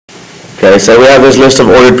Okay, so we have this list of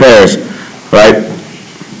ordered pairs, right?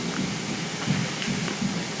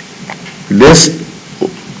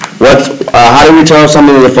 How do we tell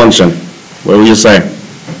something is a function? What would you say?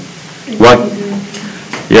 What?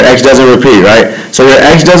 Your x doesn't repeat, right? So your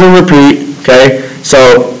x doesn't repeat, okay?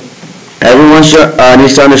 So everyone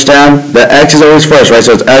needs to understand that x is always first, right?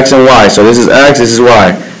 So it's x and y. So this is x, this is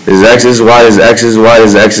y. This is x, this is y, this is x, this is y,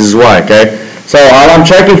 this is x, this is y, okay? So all I'm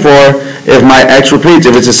checking for if my x repeats,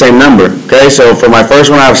 if it's the same number, okay? So for my first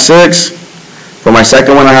one I have 6, for my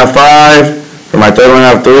second one I have 5, for my third one I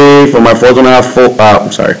have 3, for my fourth one I have 1,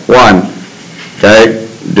 okay?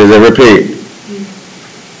 Does it repeat?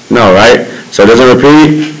 No, right? So it doesn't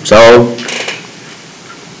repeat, so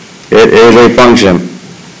it is a function.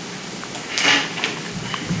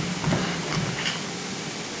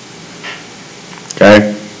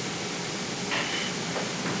 Okay?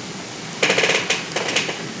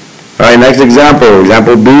 Alright, next example.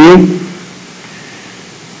 Example B.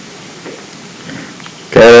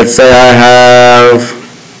 Okay, let's say I have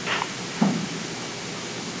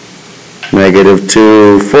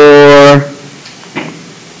 -2, 4.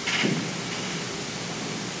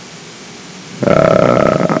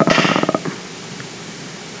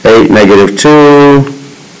 8, -2.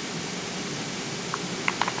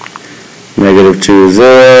 -2,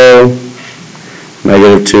 0.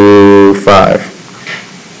 -2, 5.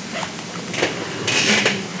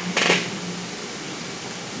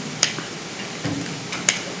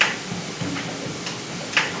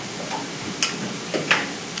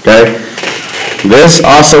 Okay.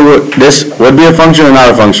 This would be a function or not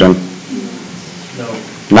a function? No.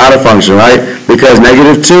 Not a function, right? Because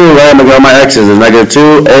 -2, right? I'm going to go on my x's. There's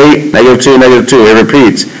 -2, 8, -2, -2. It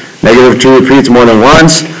repeats. -2 repeats more than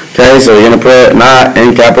once. Okay, so you're going to put not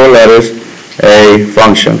in capital letters, a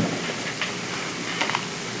function.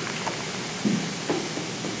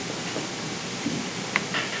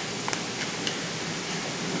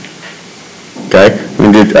 Okay, we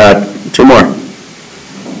can do 2 more.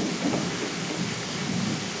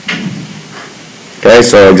 Okay,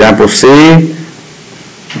 so example C,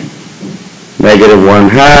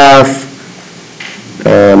 -1/2,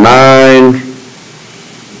 9,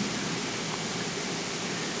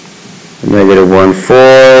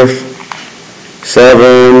 -1/4,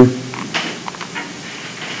 7,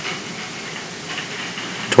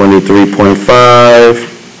 23.5,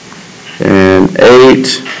 and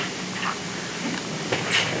 8.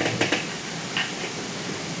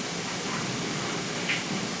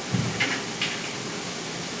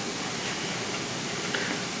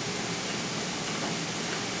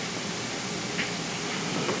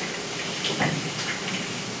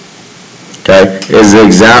 Okay, is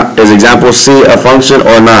example C a function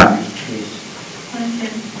or not?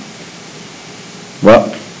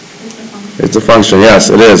 Well, it's a function. Yes,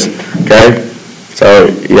 it is. Okay, so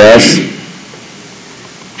yes,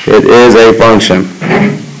 it is a function.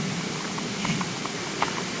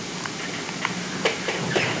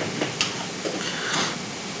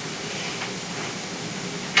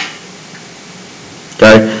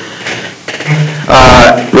 Okay,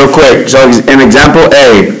 real quick. So in example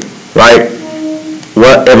A, right?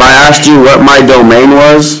 What if I asked you what my domain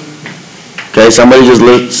was? Okay, somebody just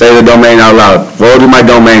say the domain out loud. What would be my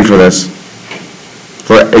domain for this?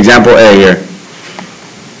 For example A here.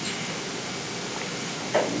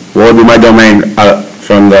 What would be my domain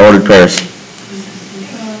from the ordered pairs?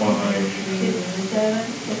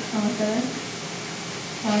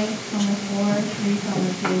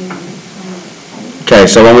 Okay,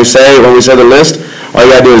 so when we say the list, all you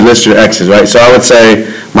gotta do is list your x's, right? So I would say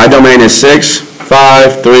my domain is 6,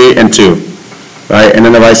 5, 3, and 2, right? And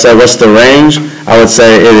then if I say what's the range, I would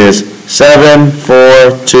say it is 7,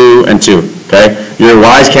 4, 2, and 2. Okay, your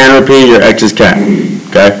y's can repeat, your x's can't.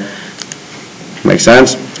 Okay, makes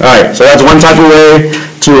sense. All right, so that's one type of way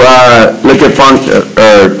to look at functions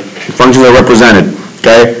that are represented.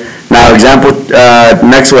 Okay, now example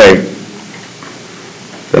next way.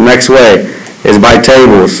 The next way is by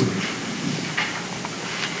tables.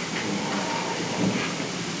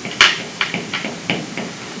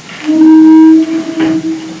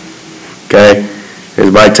 Okay, is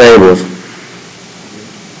by tables.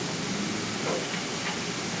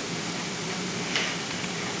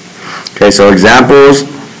 Okay, so examples,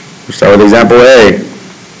 we'll start with example A.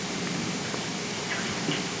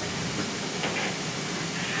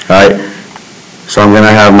 Alright, so I'm going to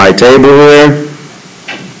have my table here.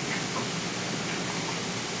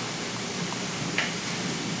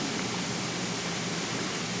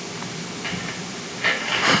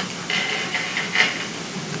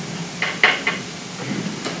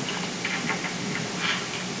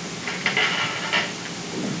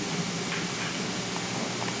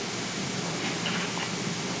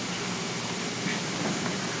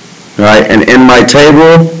 right? And in my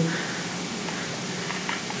table,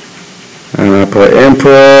 I'm going to put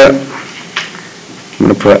input, I'm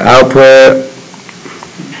going to put output,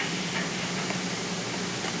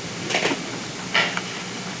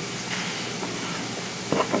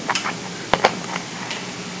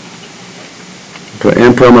 put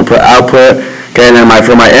input, I'm going to put output. Okay, and then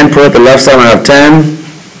for my input, the left side, I'm going to have 10,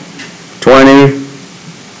 20,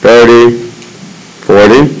 30,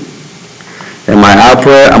 40. And my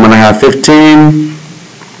output, I'm going to have 15,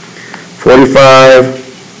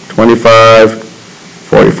 45, 25,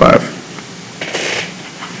 45.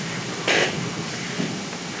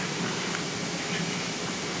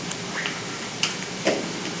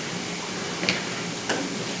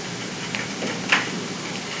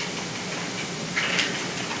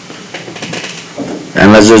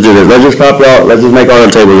 And let's just do this. Let's just copy out, let's just make all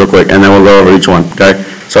the tables real quick, and then we'll go over each one, okay?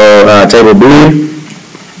 So, table B.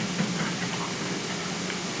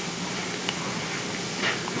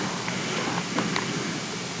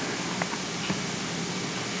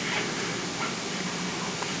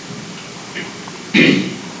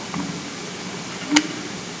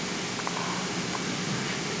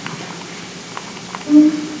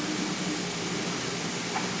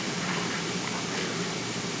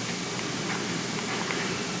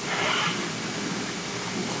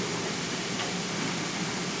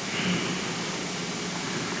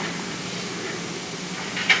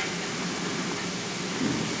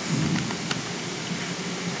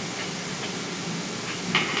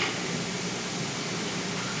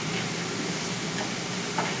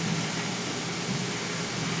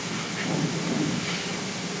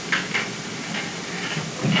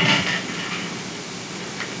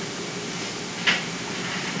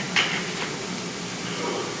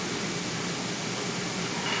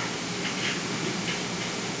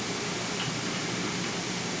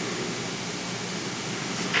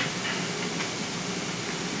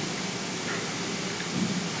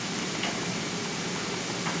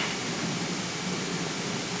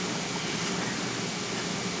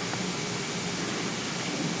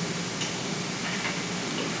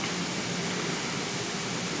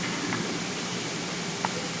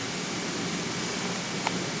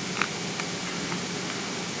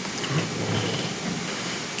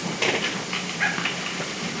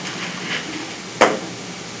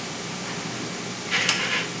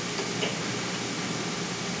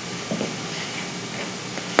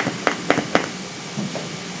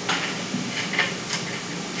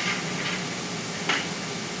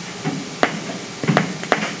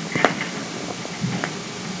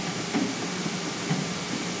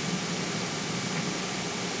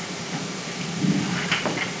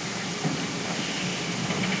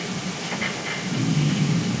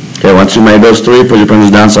 Okay, once you made those three, put your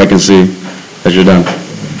pencils down so I can see that you're done.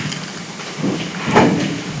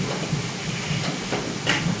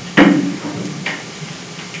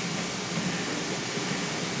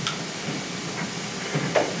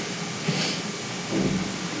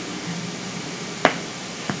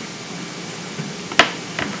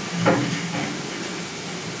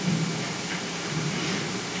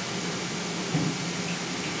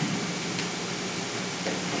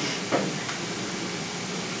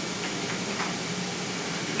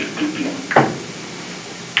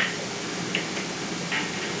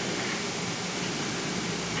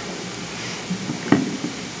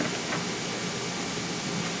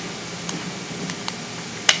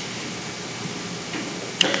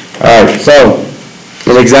 Alright, so,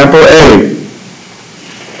 in example A,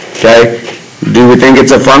 okay, do we think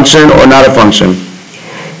it's a function or not a function?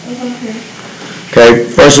 Okay,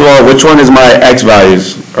 first of all, which one is my x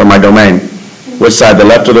values, or my domain? Which side, the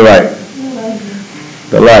left or the right?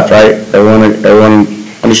 The left, right? Everyone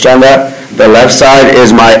understand that? The left side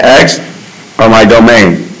is my x, or my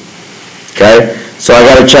domain. Okay, so I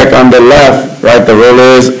got to check on the left, right? The rule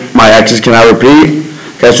is my x's cannot repeat.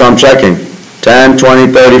 Okay, so I'm checking. 10,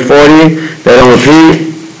 20, 30, 40, they don't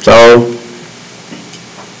repeat, so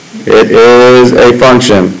it is a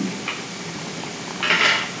function.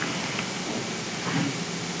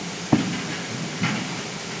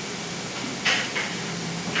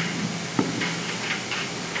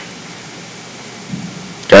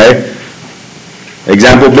 Okay,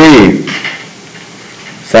 example B,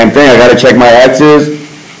 same thing, I got to check my x's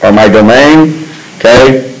or my domain.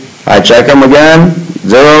 Okay, I check them again.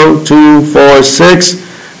 0, 2, 4,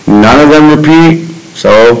 6, none of them repeat,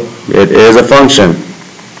 so it is a function.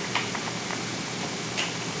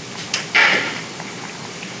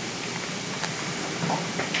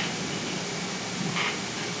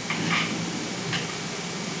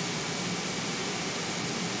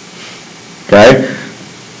 Okay,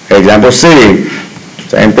 example C,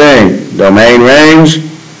 Same thing. Domain range,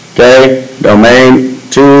 okay? Domain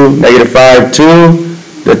 2, -5, 2.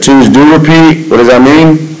 The 2's do repeat. What does that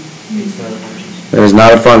mean? It is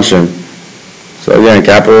not a function. So again,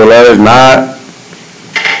 capital letters, not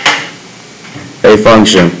a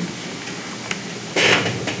function.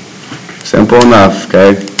 Simple enough,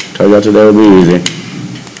 okay? Told y'all today would be easy.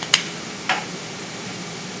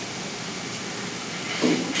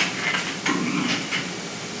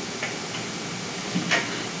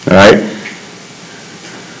 All right.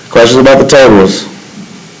 Questions about the tables?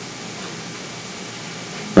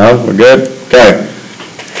 No? We're good? Okay.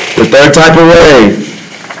 The third type of array.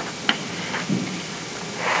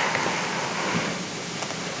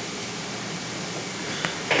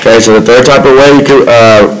 Okay, so the third type of way you could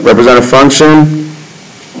represent a function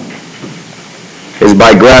is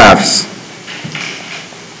by graphs.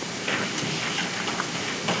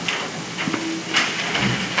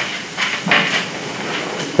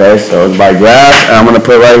 Okay, so it's by graph, and I'm going to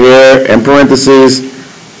put right here in parentheses,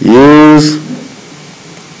 use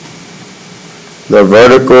the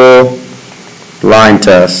vertical line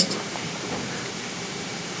test.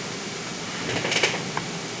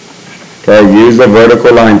 Okay, use the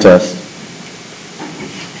vertical line test.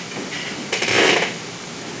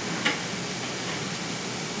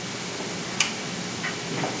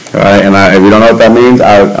 All right, and if you don't know what that means,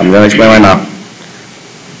 I'm going to explain right now.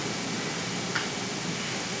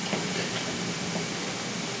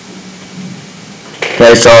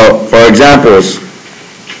 Okay, so for examples,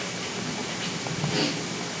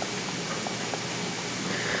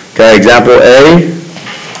 okay, example A,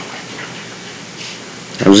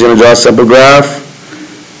 I'm just going to draw a simple graph.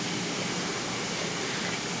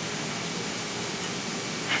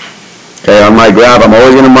 Okay, on my graph, I'm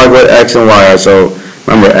always going to mark what X and Y are. So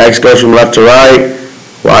remember, X goes from left to right,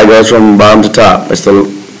 Y goes from bottom to top. It's the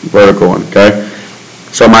vertical one, okay?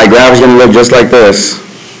 So my graph is going to look just like this.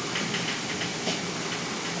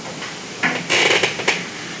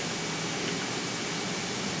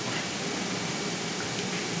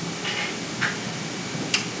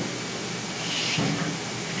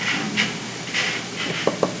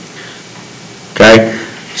 Okay,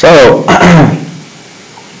 so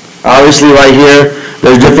obviously right here,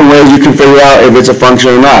 there's different ways you can figure out if it's a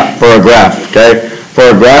function or not for a graph, okay? For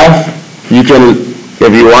a graph, you can, if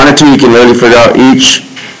you wanted to, you can literally figure out each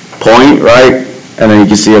point, right? And then you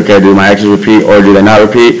can see, okay, do my x's repeat or do they not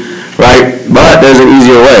repeat, right? But there's an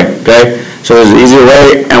easier way, okay? So there's an easier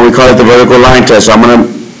way, and we call it the vertical line test. So I'm going to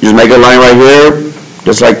just make a line right here,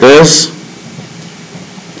 just like this.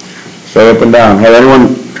 Straight up and down. Has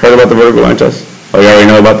anyone heard about the vertical line test? Oh, you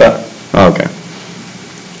already know about that? Oh, okay.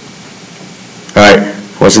 All right.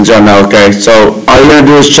 Well, since y'all know, okay. So all you're gonna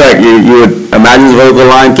do is check. You would imagine the vertical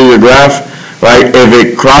line through your graph, right? If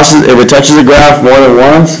it touches the graph more than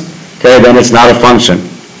once, okay, then it's not a function.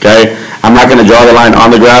 Okay. I'm not gonna draw the line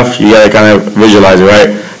on the graph. You gotta kind of visualize it,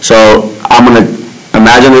 right? So I'm gonna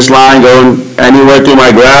imagine this line going anywhere through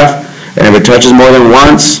my graph, and if it touches more than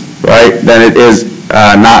once, right, then it is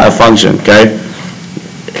not a function. Okay.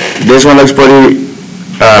 This one looks pretty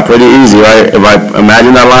easy, right? If I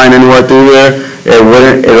imagine that line anywhere through here, it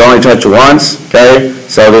would only touch once, okay?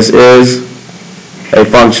 So this is a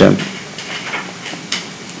function.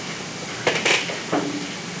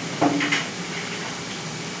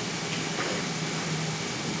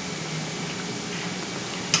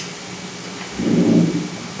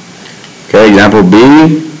 Okay, example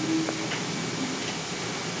B.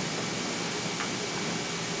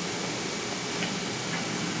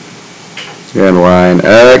 And y and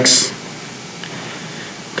x.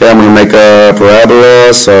 Okay, I'm going to make a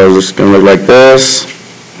parabola, so it's going to look like this.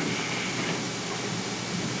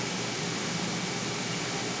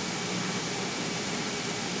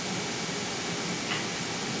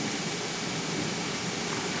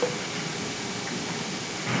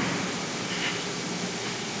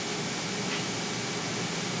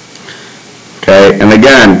 Okay, and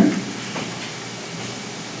again,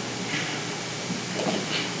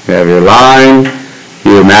 you have your line,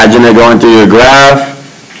 you imagine it going through your graph.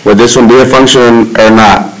 Would this one be a function or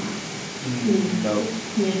not? No.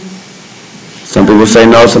 Yes. Some people say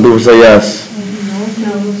no, some people say yes.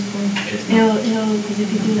 No, because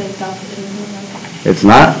if you do like that, it'll go like that. It's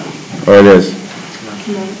not? Or it is?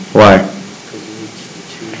 No. Why? Because you need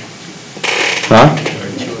two. Huh?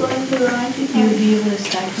 You would be able to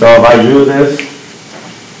stack. So if I drew this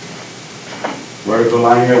vertical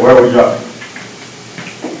line here, where would you draw?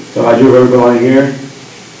 So if I drew a vertical line here,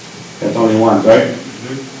 that's only once, right?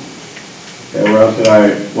 Okay,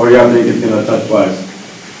 where do y'all think it's going to touch twice?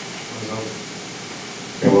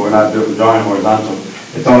 Okay, well, we're not drawing horizontal.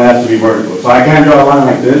 It only has to be vertical. So I can't draw a line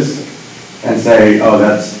like this and say, oh,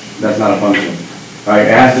 that's not a function. Right?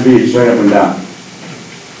 It has to be straight up and down.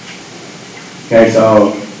 Okay,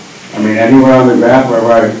 so, I mean, anywhere on the graph where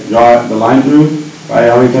I draw the line through, right, it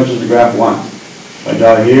only touches the graph once. If I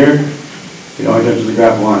draw it here, it only touches the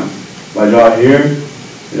graph once. If I draw it here,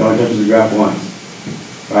 it only touches the graph once.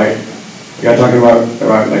 Right? You guys talking about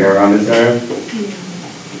like around this area?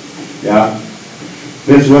 Yeah?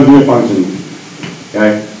 This would be a function.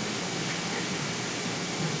 Okay?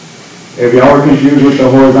 If y'all were confused with the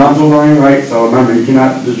horizontal line, right? So remember, you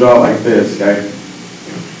cannot just draw it like this, okay?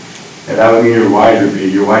 And that would mean your y's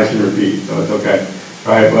repeat. Your y's can repeat, so it's okay.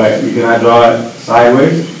 Right? But you cannot draw it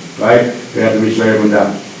sideways, right? You have to be straight up and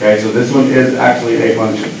down. Okay? So this one is actually a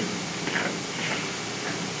function.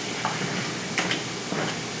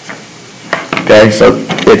 Okay, so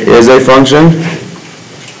it is a function.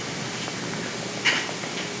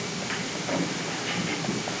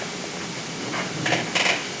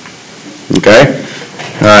 Okay,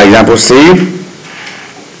 example C.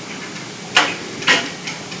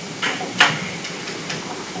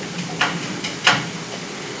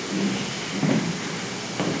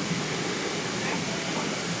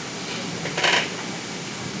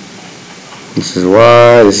 This is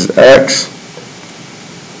Y, this is X.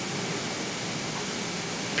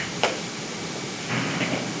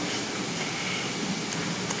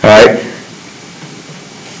 Alright.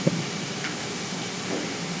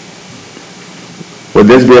 Would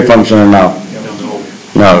this be a function or no?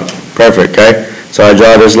 No. Perfect, okay? So I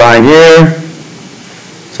draw this line here.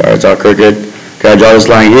 Sorry, it's all crooked. Okay, I draw this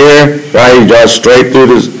line here. Right, you draw it straight through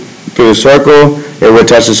the circle. It would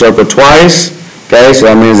touch the circle twice. Okay, so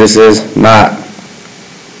that means this is not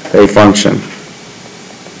a function.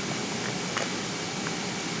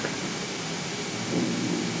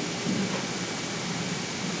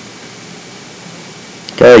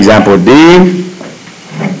 Okay, example D.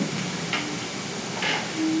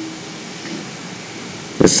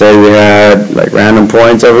 Let's say we had like random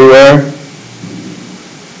points everywhere.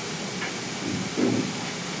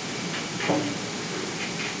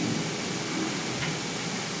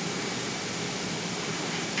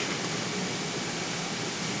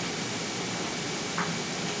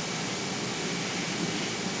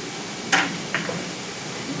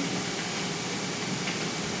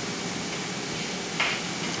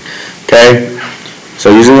 Okay,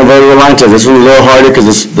 so using a vertical line test, this one's a little harder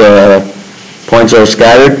because the points are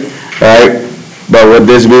scattered, right? But would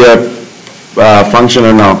this be a function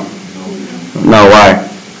or no? No, why?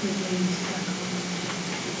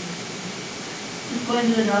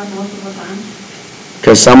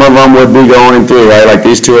 Because some of them would be going through, right? Like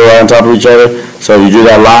these two are on top of each other. So if you do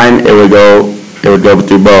that line, it would go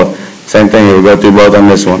through both. Same thing, it would go through both on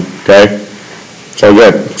this one, okay? So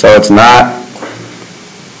good. So it's not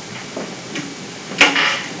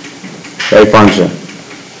a function.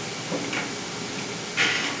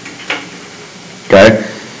 Okay?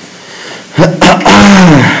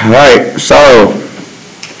 Alright, so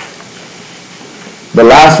the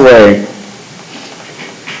last way,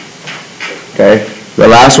 okay, the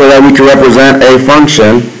last way that we can represent a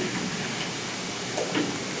function,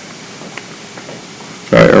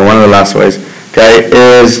 right, or one of the last ways, okay,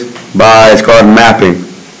 is by, it's called mapping.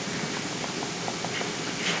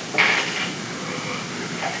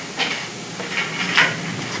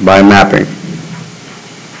 By mapping.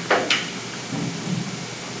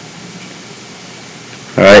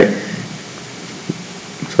 Alright,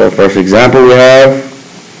 so first example we have,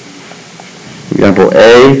 example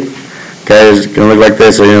A, okay, it's going to look like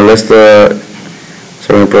this. So you're going to list so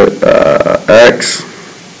we're going to put X,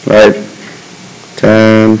 right,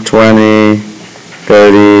 10, 20,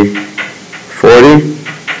 30, 40,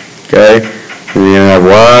 okay, and then you're going to have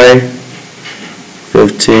Y,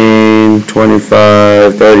 15,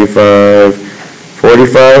 25, 35,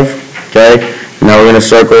 45, okay, and now we're going to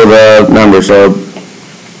circle the number, so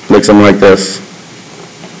look something like this.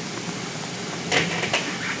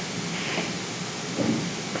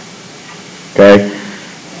 Okay.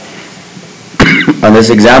 On this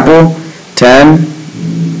example,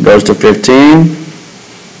 10 goes to 15,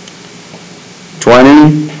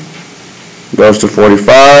 20 goes to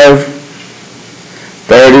 45,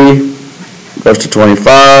 30 goes to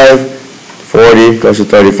 25, 40 goes to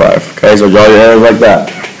 35. Okay, so draw your arrows like that.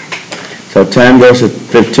 So 10 goes to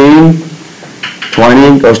 15,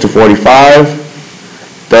 20 goes to 45,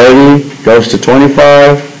 30 goes to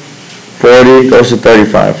 25, 40 goes to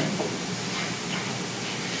 35.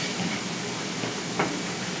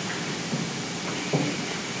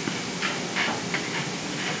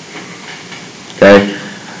 Okay,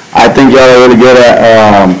 I think y'all are really good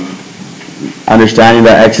at understanding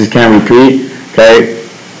that x's can repeat, okay?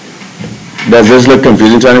 Does this look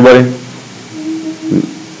confusing to anybody?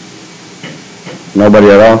 Nobody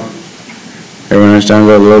at all? Everyone understands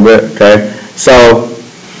it a little bit, okay? So,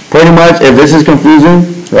 pretty much, if this is confusing,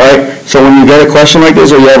 right? So when you get a question like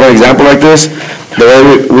this, or you have an example like this, the way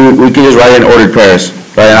we can just write it in ordered pairs,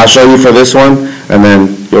 right? And I'll show you for this one, and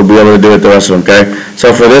then you'll be able to do it the rest of them, okay?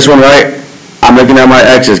 So for this one, right, I'm looking at my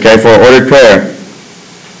x's, okay? For an ordered pair,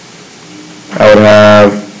 I would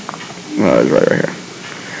have, it's right here.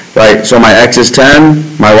 Right, so my x is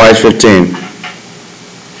 10, my y is 15.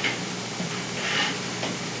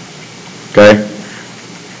 Okay?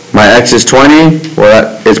 My x is 20,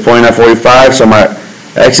 well, it's pointing at 45, so my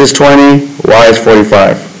x is 20, y is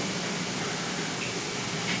 45.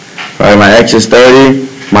 All right, my x is 30,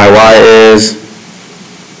 my y is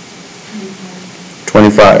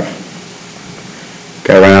 25.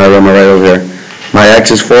 Okay, right now I'm right over here. My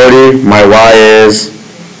x is 40, my y is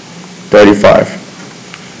 35.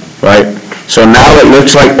 Right? So now it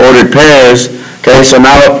looks like ordered pairs. Okay, so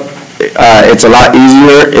now it's a lot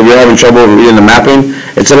easier if you're having trouble reading the mapping.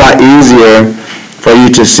 It's a lot easier for you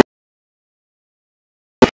to see.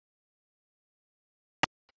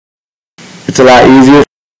 It's a lot easier to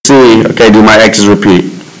see, okay, do my x's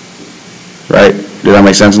repeat? Right? Does that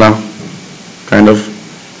make sense now? Kind of?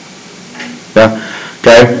 Yeah?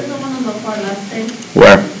 Okay? What's the one on the far left thing?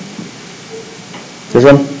 Where? This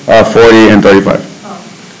one? 40 and 35.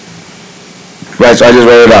 Right, so I just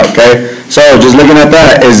wrote it out, okay? So, just looking at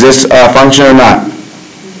that, is this a function or not?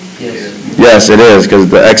 Yes. Yes, it is, because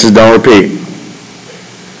the x's don't repeat.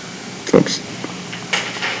 Oops.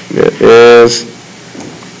 It is.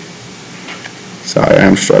 Sorry,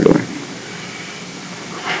 I'm struggling.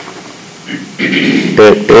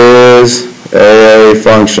 It is a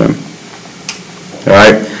function.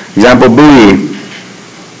 Alright, example B.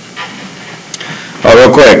 Oh,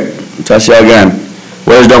 real quick, test you again.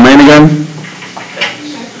 What is domain again?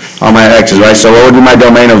 On my x's, right? So what would be my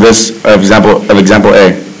domain of this example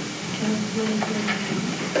A?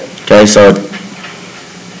 Okay, so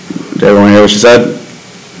did everyone hear what she said?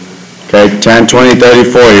 Okay, 10, 20, 30,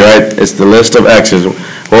 40, right? It's the list of x's.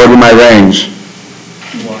 What would be my range?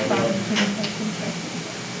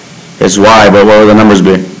 It's y, but what would the numbers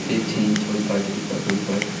be? 15, 25, 35,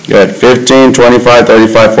 45. Good. 15, 25,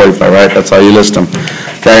 35, 45, right? That's how you list them.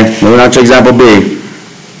 Okay, moving on to example B.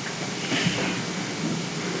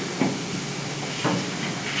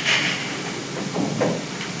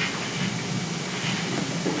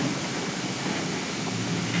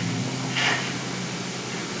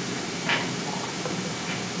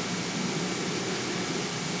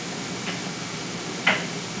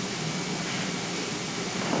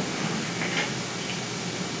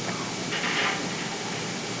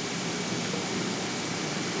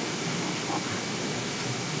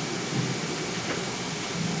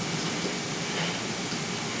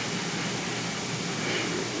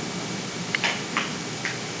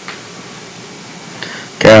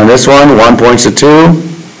 Okay, on this one, 1 points to 2,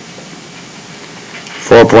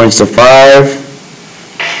 4 points to 5,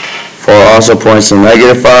 4 also points to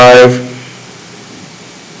 -5,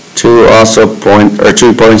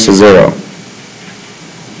 2 points to 0.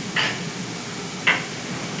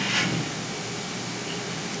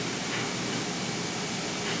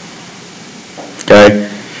 Okay,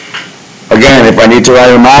 again, if I need to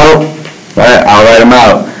write them out, right, I'll write them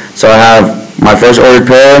out. So I have my first ordered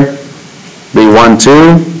pair, be 1,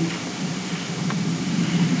 2.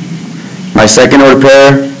 My second ordered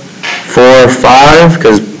pair, 4, 5,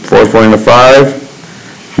 because 4 is pointing to 5.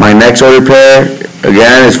 My next ordered pair,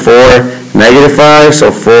 again, is 4, -5,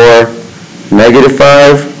 so 4,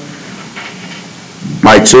 -5.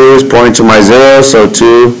 My 2 is pointing to my 0, so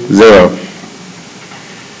 2, 0.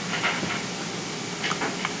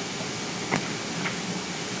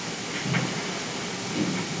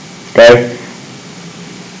 Okay?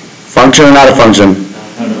 Function or not a function?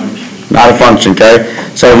 Not a function, okay?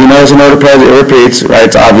 So if you notice an ordered pair, it repeats, right?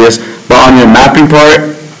 It's obvious. But on your mapping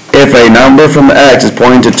part, if a number from the x is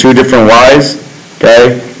pointing to 2 different y's,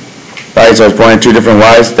 okay? Right, so it's pointing to 2 different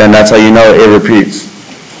y's, then that's how you know it repeats.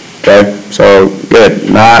 Okay? So, good.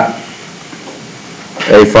 Not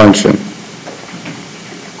a function.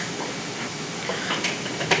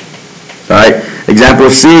 Alright, example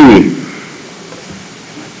C.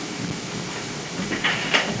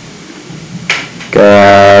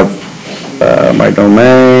 My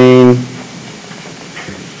domain,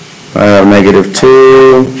 I have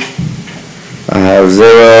 -2, I have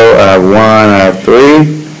 0, I have 1, I have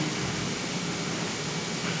 3.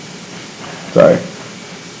 Sorry.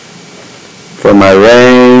 For my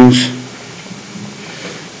range,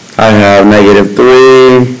 I I have negative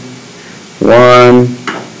 3, 1,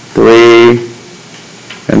 3,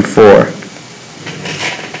 and 4.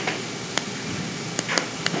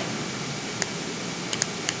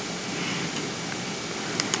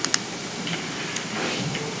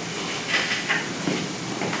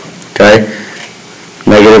 Okay,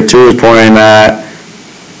 negative 2 is pointing at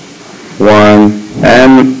 1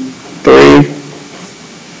 and 3.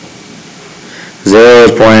 0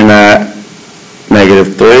 is pointing at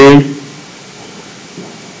negative 3.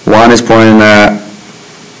 1 is pointing at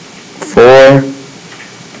 4.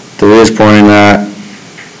 3 is pointing at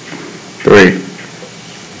 3.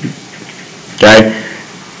 Okay?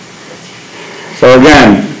 So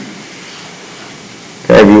again,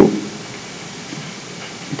 okay,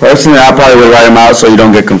 personally, I probably would write them out so you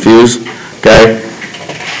don't get confused. Okay?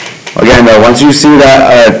 Again, though, once you see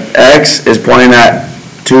that x is pointing at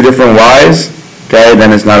two different y's, okay,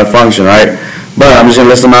 then it's not a function, right? But I'm just going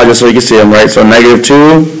to list them out just so you can see them, right? So negative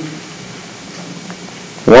 2,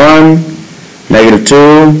 1, negative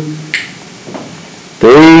 2,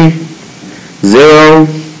 3, 0,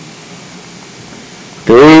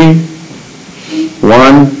 3,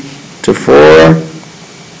 1 to 4,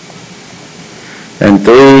 and 3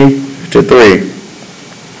 to 3.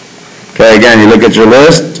 Okay, again, you look at your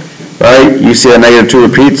list, right? You see that negative 2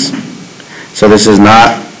 repeats. So this is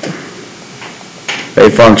not a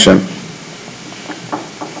function.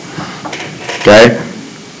 Okay?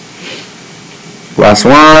 Last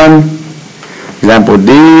one, example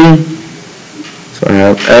D. So I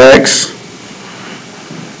have x.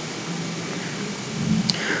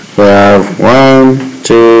 We have 1,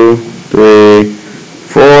 2, 3,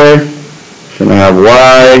 4. Then I have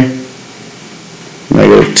y,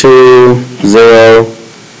 negative 2, 0,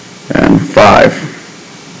 and 5.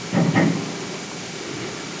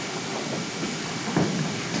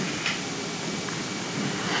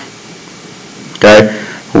 Okay,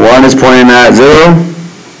 1 is pointing at 0,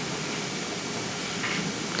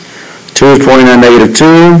 2 is pointing at negative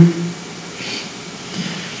 2,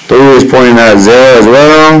 3 is pointing at 0 as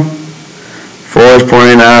well, 4 is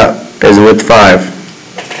pointing at is with 5.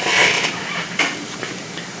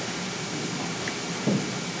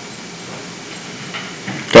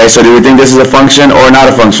 Okay, so do we think this is a function or not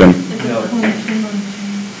a function? No.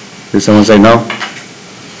 Did someone say no?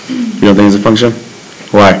 You don't think it's a function?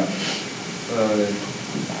 Why?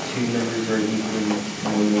 Two numbers are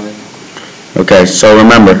equal one y. Okay, so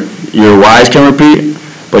remember, your y's can repeat,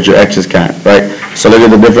 but your x's can't, right? So look at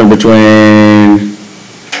the difference between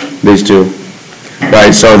these two.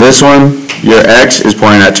 Right, so this one, your x is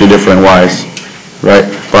pointing at two different y's, right?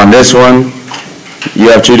 But on this one, you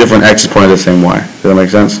have two different x's pointing at the same y. Does that make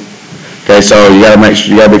sense? Okay, so you gotta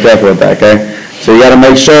be careful with that, okay? So you gotta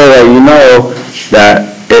make sure that you know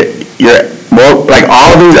that like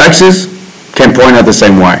all of these x's can point at the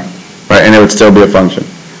same y, right? And it would still be a function,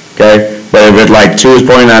 okay? But if it's like 2 is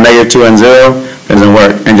pointing at negative 2 and 0, it doesn't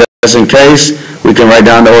work. And just in case, we can write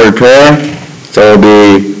down the ordered pair. So it'll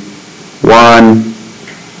be 1,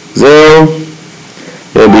 0.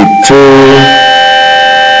 It'll be 2,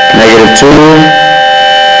 negative 2.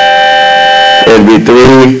 It'd be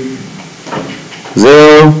 3,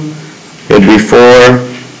 0. It'd be 4,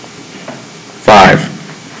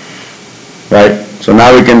 5. Right? So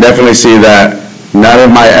now we can definitely see that none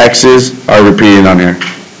of my x's are repeating on here.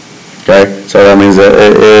 Okay? So that means that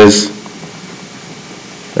it is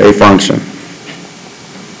a function.